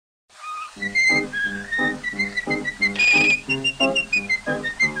I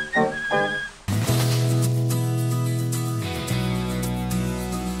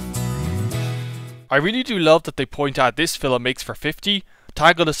really do love that they point out this film makes for 50.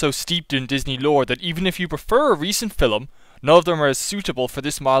 Tangled is so steeped in Disney lore that even if you prefer a recent film, none of them are as suitable for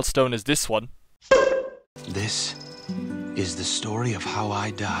this milestone as this one. This is the story of how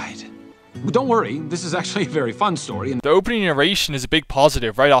I died. Well, don't worry, this is actually a very fun story. The opening narration is a big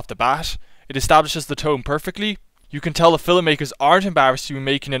positive right off the bat. It establishes the tone perfectly. You can tell the filmmakers aren't embarrassed to be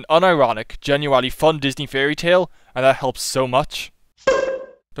making an unironic, genuinely fun Disney fairy tale, and that helps so much.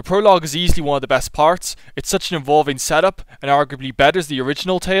 The prologue is easily one of the best parts. It's such an involving setup, and arguably betters the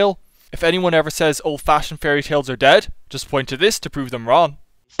original tale. If anyone ever says old-fashioned fairy tales are dead, just point to this to prove them wrong.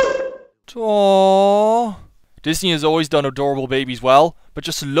 Aww. Disney has always done adorable babies well, but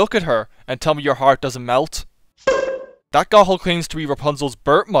just look at her and tell me your heart doesn't melt. That Gothel claims to be Rapunzel's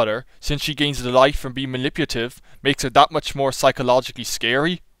birth mother, since she gains delight from being manipulative, makes her that much more psychologically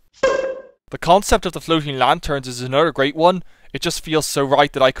scary. The concept of the floating lanterns is another great one. It just feels so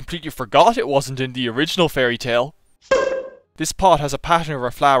right that I completely forgot it wasn't in the original fairy tale. This pot has a pattern of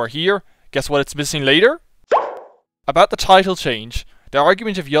a flower here. Guess what it's missing later? About the title change, the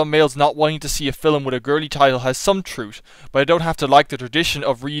argument of young males not wanting to see a film with a girly title has some truth, but I don't have to like the tradition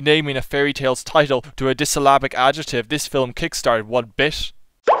of renaming a fairy tale's title to a dissyllabic adjective this film kickstarted one bit.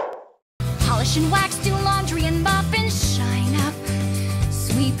 Polish and wax, do laundry and mop and shine up.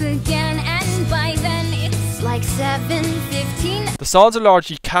 Sweep again, and by then it's like 7:15. The songs are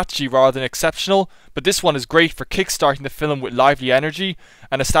largely catchy rather than exceptional, but this one is great for kickstarting the film with lively energy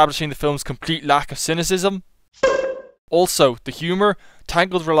and establishing the film's complete lack of cynicism. Also, the humour.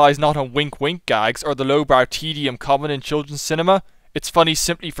 Tangled relies not on wink-wink gags or the lowbrow tedium common in children's cinema. It's funny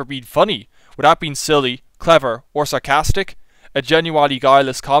simply for being funny, without being silly, clever, or sarcastic. A genuinely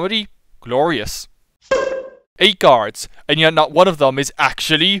guileless comedy. Glorious. 8 guards, and yet not one of them is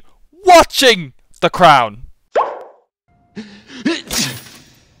actually watching The Crown.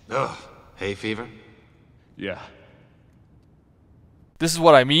 Ugh, hay fever? Yeah. This is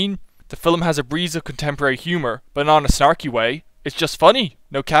what I mean. The film has a breeze of contemporary humour, but not in a snarky way. It's just funny,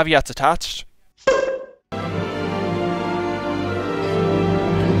 no caveats attached.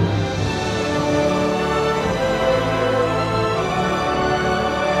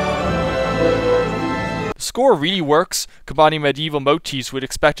 The score really works, combining medieval motifs with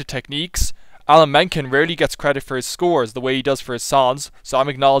expected techniques. Alan Menken rarely gets credit for his scores the way he does for his songs, so I'm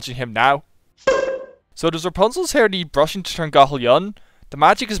acknowledging him now. So does Rapunzel's hair need brushing to turn Gothel young? The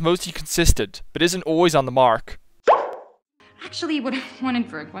magic is mostly consistent, but isn't always on the mark. Actually, what I wanted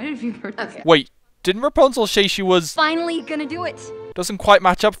for it, why did you heard this? Wait, didn't Rapunzel say she was... Finally gonna do it. Doesn't quite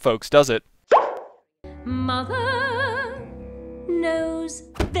match up, folks, does it? Mother knows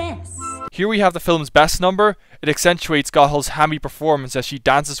best. Here we have the film's best number. It accentuates Gothel's hammy performance as she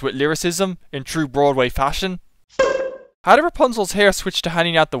dances with lyricism in true Broadway fashion. How did Rapunzel's hair switch to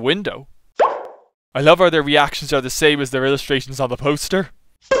hanging out the window? I love how their reactions are the same as their illustrations on the poster.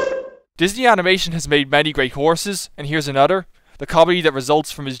 Disney Animation has made many great horses, and here's another. The comedy that results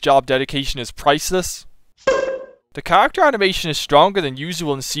from his job dedication is priceless. The character animation is stronger than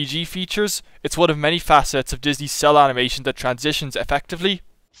usual in CG features. It's one of many facets of Disney's cell animation that transitions effectively.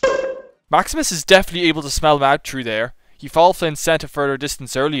 Maximus is definitely able to smell him out through there. He followed Flynn's scent a further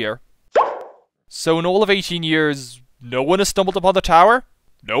distance earlier. So in all of 18 years, no one has stumbled upon the tower?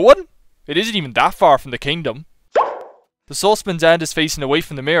 No one? It isn't even that far from the kingdom. The saucepan's end is facing away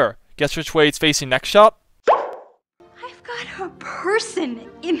from the mirror. Guess which way it's facing next shot? I've got a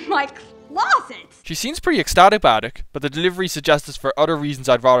person in my closet! She seems pretty ecstatic about it, but the delivery suggests it's for other reasons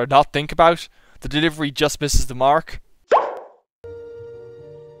I'd rather not think about. The delivery just misses the mark.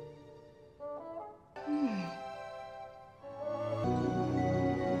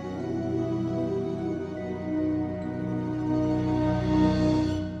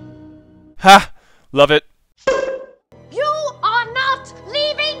 Ha! Love it. You are not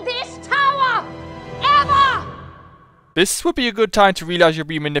leaving this tower! Ever! This would be a good time to realise you're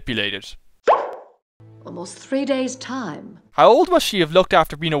being manipulated. Almost 3 days' time. How old must she have looked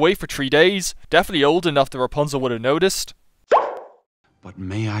after being away for 3 days? Definitely old enough that Rapunzel would have noticed. But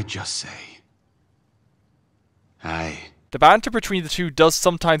may I just say... The banter between the two does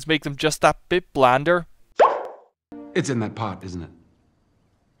sometimes make them just that bit blander. It's in that pot, isn't it?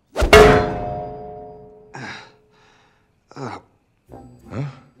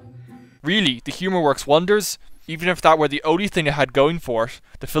 Really, the humour works wonders. Even if that were the only thing it had going for it,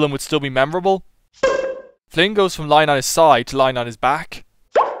 the film would still be memorable. Flynn goes from lying on his side to lying on his back.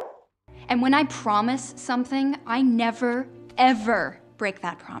 And when I promise something, I never, ever break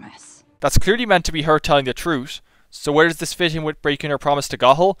that promise. That's clearly meant to be her telling the truth, so where does this fit in with breaking her promise to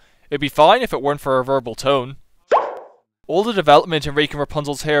Gothel? It'd be fine if it weren't for her verbal tone. All the development in making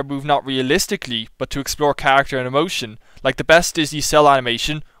Rapunzel's hair move not realistically, but to explore character and emotion, like the best Disney cell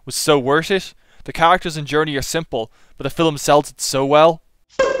animation, was so worth it. The characters and journey are simple, but the film sells it so well.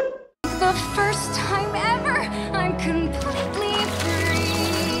 The first time ever, I'm completely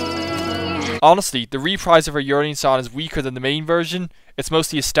free. Honestly, the reprise of her yearning song is weaker than the main version. It's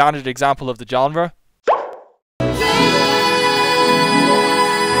mostly a standard example of the genre.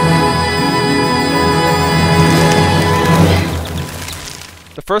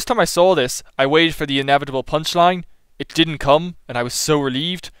 The first time I saw this, I waited for the inevitable punchline. It didn't come, and I was so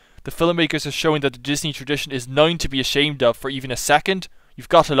relieved. The filmmakers are showing that the Disney tradition is nothing to be ashamed of for even a second. You've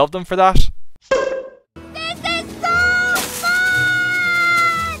got to love them for that. This is so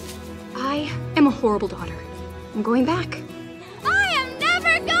fun! I am a horrible daughter. I'm going back. I am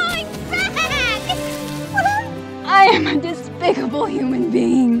never going back! I am a despicable human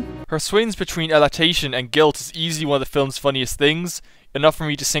being. Her swings between elation and guilt is easily one of the film's funniest things, enough for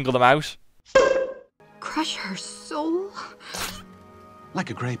me to single them out. Crush her soul. Like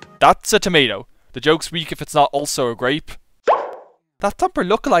a grape. That's a tomato. The joke's weak if it's not also a grape. That Thumper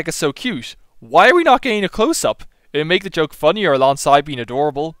lookalike is so cute. Why are we not getting a close-up? It'd make the joke funnier alongside being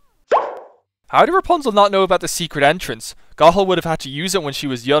adorable. How did Rapunzel not know about the secret entrance? Gothel would have had to use it when she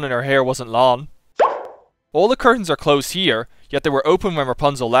was young and her hair wasn't long. All the curtains are closed here, yet they were open when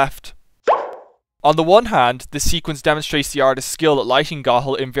Rapunzel left. On the one hand, this sequence demonstrates the artist's skill at lighting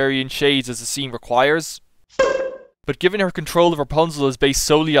Gothel in varying shades as the scene requires. But given her control of Rapunzel is based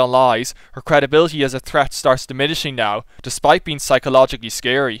solely on lies, her credibility as a threat starts diminishing now, despite being psychologically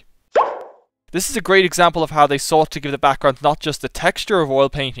scary. This is a great example of how they sought to give the background not just the texture of oil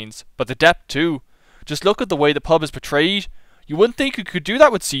paintings, but the depth too. Just look at the way the pub is portrayed. You wouldn't think you could do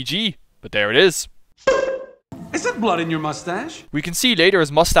that with CG, but there it is. Is that blood in your mustache? We can see later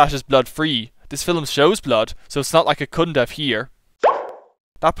his mustache is blood-free. This film shows blood, so it's not like it couldn't have here.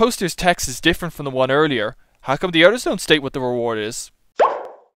 That poster's text is different from the one earlier. How come the others don't state what the reward is?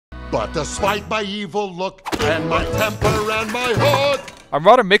 But despite my evil look and my temper and my hood, I'm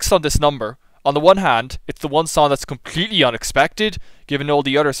rather mixed on this number. On the one hand, it's the one song that's completely unexpected, given all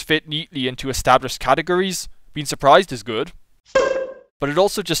the others fit neatly into established categories. Being surprised is good. But it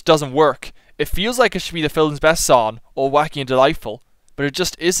also just doesn't work. It feels like it should be the film's best song, all wacky and delightful, but it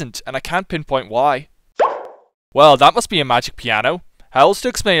just isn't, and I can't pinpoint why. Well, that must be a magic piano. How else to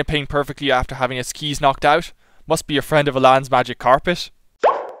explain it playing perfectly after having its keys knocked out? Must be a friend of Aladdin's magic carpet.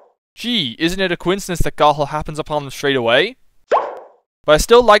 Gee, isn't it a coincidence that Gothel happens upon them straight away? But I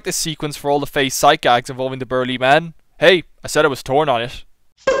still like this sequence for all the face sight gags involving the burly men. Hey, I said I was torn on it.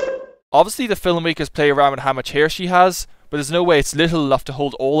 Obviously the filmmakers play around with how much hair she has, but there's no way it's little enough to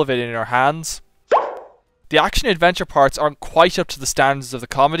hold all of it in her hands. The action-adventure parts aren't quite up to the standards of the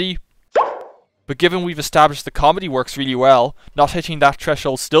comedy, but given we've established the comedy works really well, not hitting that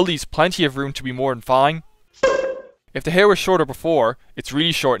threshold still leaves plenty of room to be more than fine. If the hair was shorter before, it's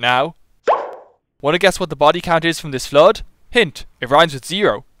really short now. Want to guess what the body count is from this flood? Hint, it rhymes with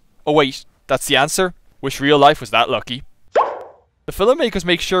 0. Oh wait, that's the answer? Wish real life was that lucky. The filmmakers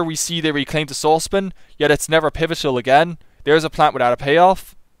make sure we see they reclaim the saucepan, yet it's never pivotal again. There's a plant without a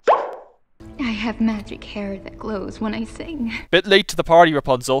payoff. I have magic hair that glows when I sing. Bit late to the party,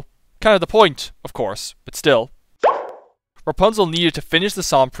 Rapunzel. Kind of the point, of course, but still. Rapunzel needed to finish the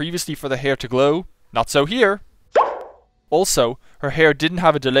song previously for the hair to glow. Not so here. Also, her hair didn't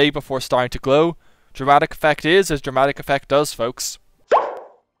have a delay before starting to glow. Dramatic effect is as dramatic effect does, folks.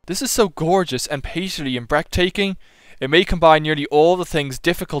 This is so gorgeous and paisley and breathtaking. It may combine nearly all the things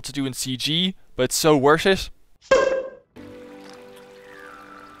difficult to do in CG, but it's so worth it.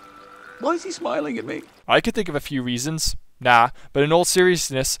 Why is he smiling at me? I could think of a few reasons. Nah, but in all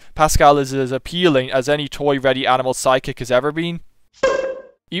seriousness, Pascal is as appealing as any toy-ready animal sidekick has ever been.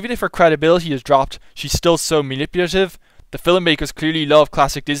 Even if her credibility is dropped, she's still so manipulative. The filmmakers clearly love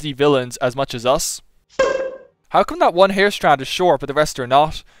classic Disney villains as much as us. How come that one hair strand is short but the rest are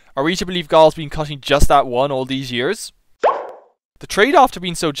not? Are we to believe Gothel's been cutting just that one all these years? The trade-off to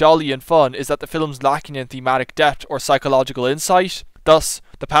being so jolly and fun is that the film's lacking in thematic depth or psychological insight. Thus,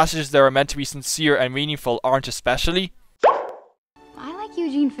 the passages that are meant to be sincere and meaningful aren't especially. I like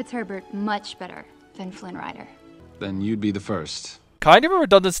Eugene Fitzherbert much better than Flynn Rider. Then you'd be the first. Kind of a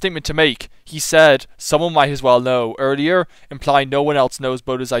redundant statement to make. He said, someone might as well know, earlier, implying no one else knows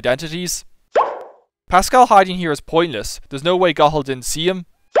both his identities. Pascal hiding here is pointless. There's no way Gothel didn't see him.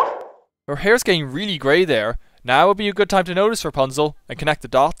 Her hair's getting really grey there. Now would be a good time to notice Rapunzel and connect the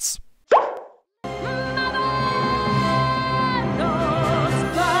dots.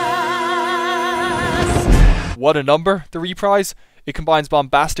 what a number, the reprise. It combines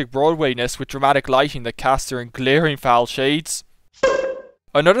bombastic Broadwayness with dramatic lighting that casts her in glaring foul shades.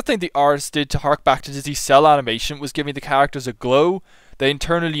 Another thing the artist did to hark back to Disney's cell animation was giving the characters a glow. They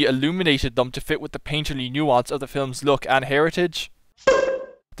internally illuminated them to fit with the painterly nuance of the film's look and heritage.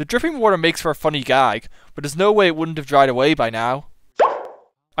 The dripping water makes for a funny gag, but there's no way it wouldn't have dried away by now.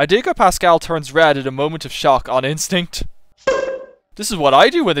 I dig how Pascal turns red at a moment of shock on instinct. This is what I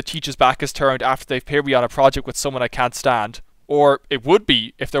do when the teacher's back is turned after they've paired me on a project with someone I can't stand. Or it would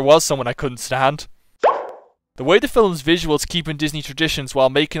be if there was someone I couldn't stand. The way the film's visuals keep in Disney traditions while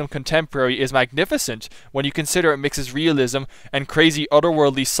making them contemporary is magnificent when you consider it mixes realism and crazy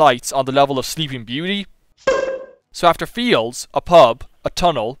otherworldly sights on the level of Sleeping Beauty. So after fields, a pub, a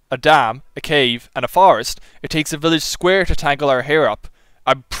tunnel, a dam, a cave, and a forest, it takes a village square to tangle our hair up.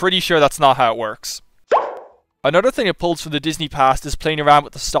 I'm pretty sure that's not how it works. Another thing it pulls from the Disney past is playing around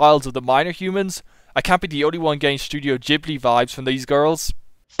with the styles of the minor humans. I can't be the only one getting Studio Ghibli vibes from these girls.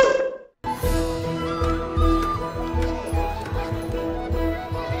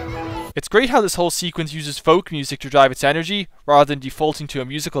 It's great how this whole sequence uses folk music to drive its energy, rather than defaulting to a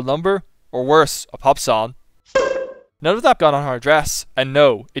musical number, or worse, a pop song. None of that got on her dress, and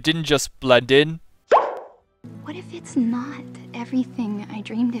no, it didn't just blend in. What if it's not everything I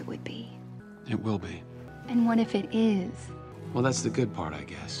dreamed it would be? It will be. And what if it is? Well, that's the good part, I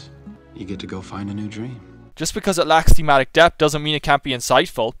guess. You get to go find a new dream. Just because it lacks thematic depth doesn't mean it can't be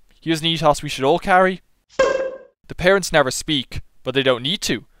insightful. Here's an ethos we should all carry. The parents never speak, but they don't need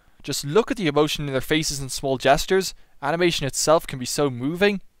to. Just look at the emotion in their faces and small gestures. Animation itself can be so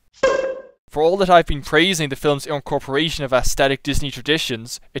moving. For all that I've been praising the film's incorporation of aesthetic Disney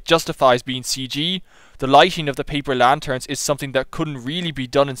traditions, it justifies being CG. The lighting of the paper lanterns is something that couldn't really be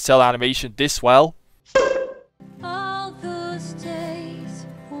done in cell animation this well. All those days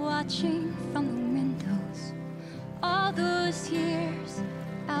watching from the windows, all those years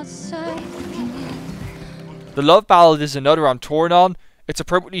outside looking in. The love ballad is another I'm torn on. It's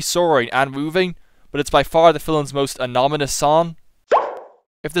appropriately soaring and moving, but it's by far the film's most anomalous song.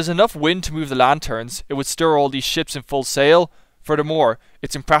 If there's enough wind to move the lanterns, it would stir all these ships in full sail. Furthermore,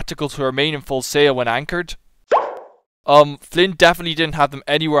 it's impractical to remain in full sail when anchored. Flynn definitely didn't have them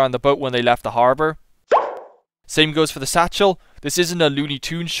anywhere on the boat when they left the harbour. Same goes for the satchel. This isn't a Looney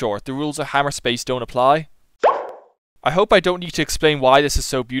Tunes short, the rules of hammer space don't apply. I hope I don't need to explain why this is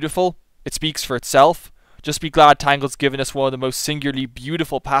so beautiful. It speaks for itself. Just be glad Tangled's given us one of the most singularly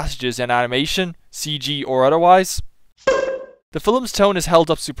beautiful passages in animation, CG or otherwise. The film's tone is held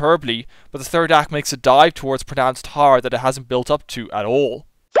up superbly, but the third act makes a dive towards pronounced horror that it hasn't built up to at all.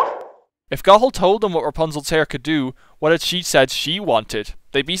 If Gothel told them what Rapunzel's hair could do, what had she said she wanted?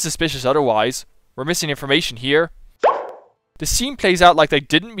 They'd be suspicious otherwise. We're missing information here. The scene plays out like they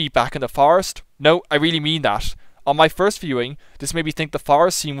didn't meet back in the forest. No, I really mean that. On my first viewing, this made me think the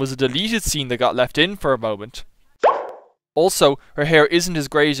forest scene was a deleted scene that got left in for a moment. Also, her hair isn't as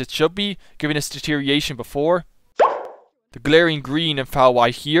grey as it should be, given its deterioration before. The glaring green and foul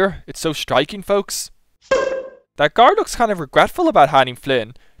white here, it's so striking, folks. That guard looks kind of regretful about hiding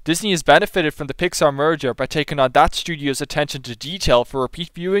Flynn. Disney has benefited from the Pixar merger by taking on that studio's attention to detail for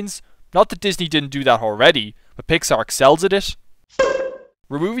repeat viewings. Not that Disney didn't do that already, but Pixar excels at it.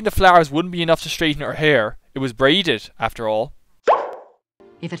 Removing the flowers wouldn't be enough to straighten her hair. It was braided, after all.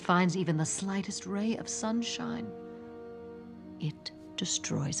 If it finds even the slightest ray of sunshine, it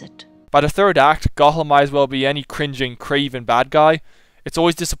destroys it. By the third act, Gothel might as well be any cringing, craven bad guy. It's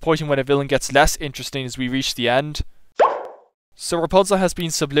always disappointing when a villain gets less interesting as we reach the end. So Rapunzel has been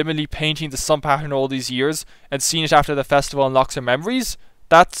subliminally painting the sun pattern all these years, and seen it after the festival unlocks her memories?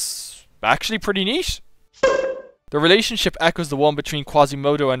 That's actually pretty neat. The relationship echoes the one between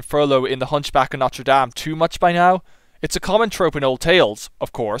Quasimodo and Frollo in The Hunchback of Notre Dame too much by now. It's a common trope in old tales,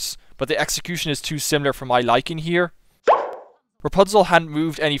 of course, but the execution is too similar for my liking here. Rapunzel hadn't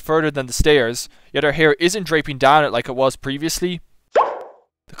moved any further than the stairs, yet her hair isn't draping down it like it was previously.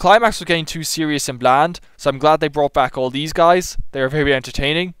 The climax was getting too serious and bland, so I'm glad they brought back all these guys. They are very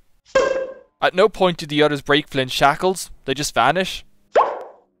entertaining. At no point did the others break Flynn's shackles, they just vanish.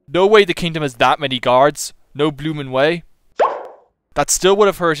 No way the kingdom has that many guards. No bloomin' way. That still would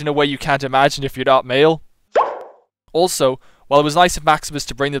have hurt in a way you can't imagine if you're not male. Also, while it was nice of Maximus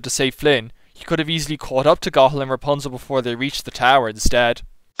to bring them to save Flynn, he could have easily caught up to Gothel and Rapunzel before they reached the tower instead.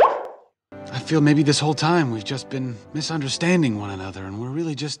 I feel maybe this whole time we've just been misunderstanding one another and we're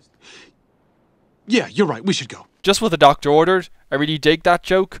really just... Yeah, you're right, we should go. Just what the doctor ordered. I really dig that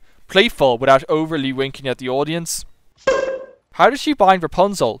joke. Playful without overly winking at the audience. How did she bind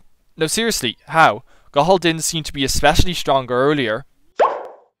Rapunzel? No, seriously, how? Gothel didn't seem to be especially strong earlier.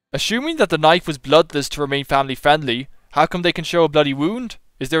 Assuming that the knife was bloodless to remain family friendly, how come they can show a bloody wound?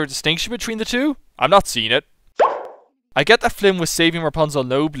 Is there a distinction between the two? I'm not seeing it. I get that Flynn was saving Rapunzel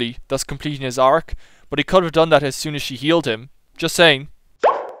nobly, thus completing his arc, but he could have done that as soon as she healed him. Just saying.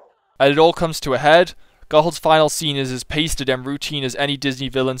 And it all comes to a head. Gothel's final scene is as pasted and routine as any Disney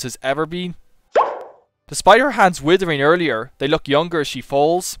villain's has ever been. Despite her hands withering earlier, they look younger as she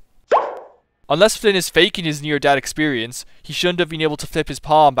falls. Unless Flynn is faking his near-death experience, he shouldn't have been able to flip his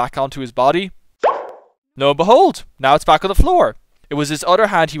palm back onto his body. Lo and behold, now it's back on the floor. It was his other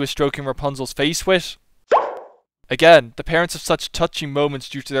hand he was stroking Rapunzel's face with. Again, the parents have such touching moments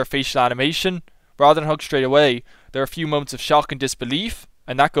due to their facial animation. Rather than hug straight away, there are a few moments of shock and disbelief,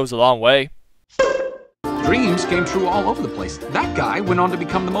 and that goes a long way. Dreams came true all over the place. That guy went on to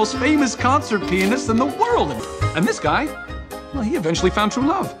become the most famous concert pianist in the world. And this guy, well, he eventually found true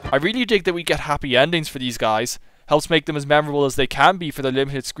love. I really dig that we get happy endings for these guys. Helps make them as memorable as they can be for their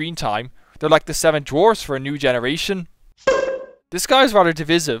limited screen time. They're like the Seven Dwarfs for a new generation. This guy is rather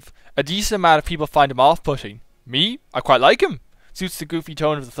divisive. A decent amount of people find him off-putting. Me? I quite like him. Suits the goofy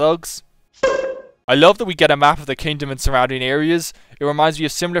tone of the thugs. I love that we get a map of the kingdom and surrounding areas. It reminds me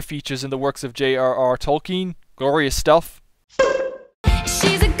of similar features in the works of J.R.R. Tolkien. Glorious stuff.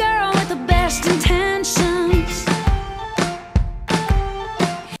 She's a girl with the best intentions.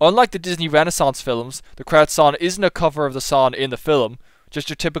 Unlike the Disney Renaissance films, the crowd song isn't a cover of the song in the film, just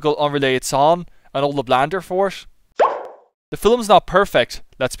your typical unrelated song, and all the blander for it. The film's not perfect,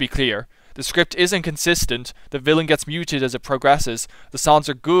 let's be clear. The script isn't consistent, the villain gets muted as it progresses, the songs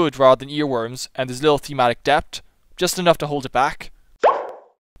are good rather than earworms, and there's little thematic depth, just enough to hold it back.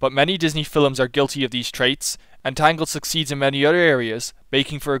 But many Disney films are guilty of these traits, and Tangled succeeds in many other areas,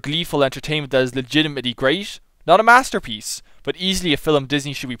 making for a gleeful entertainment that is legitimately great. Not a masterpiece, but easily a film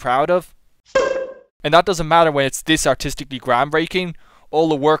Disney should be proud of. And that doesn't matter when it's this artistically groundbreaking. All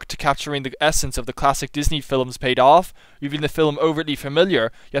the work to capturing the essence of the classic Disney films paid off, leaving the film overtly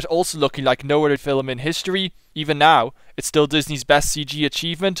familiar, yet also looking like no other film in history. Even now, it's still Disney's best CG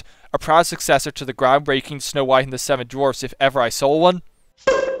achievement, a proud successor to the groundbreaking Snow White and the Seven Dwarfs if ever I saw one.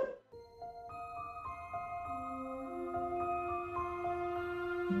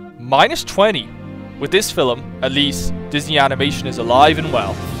 -20. With this film, at least, Disney animation is alive and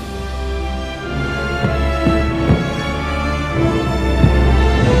well.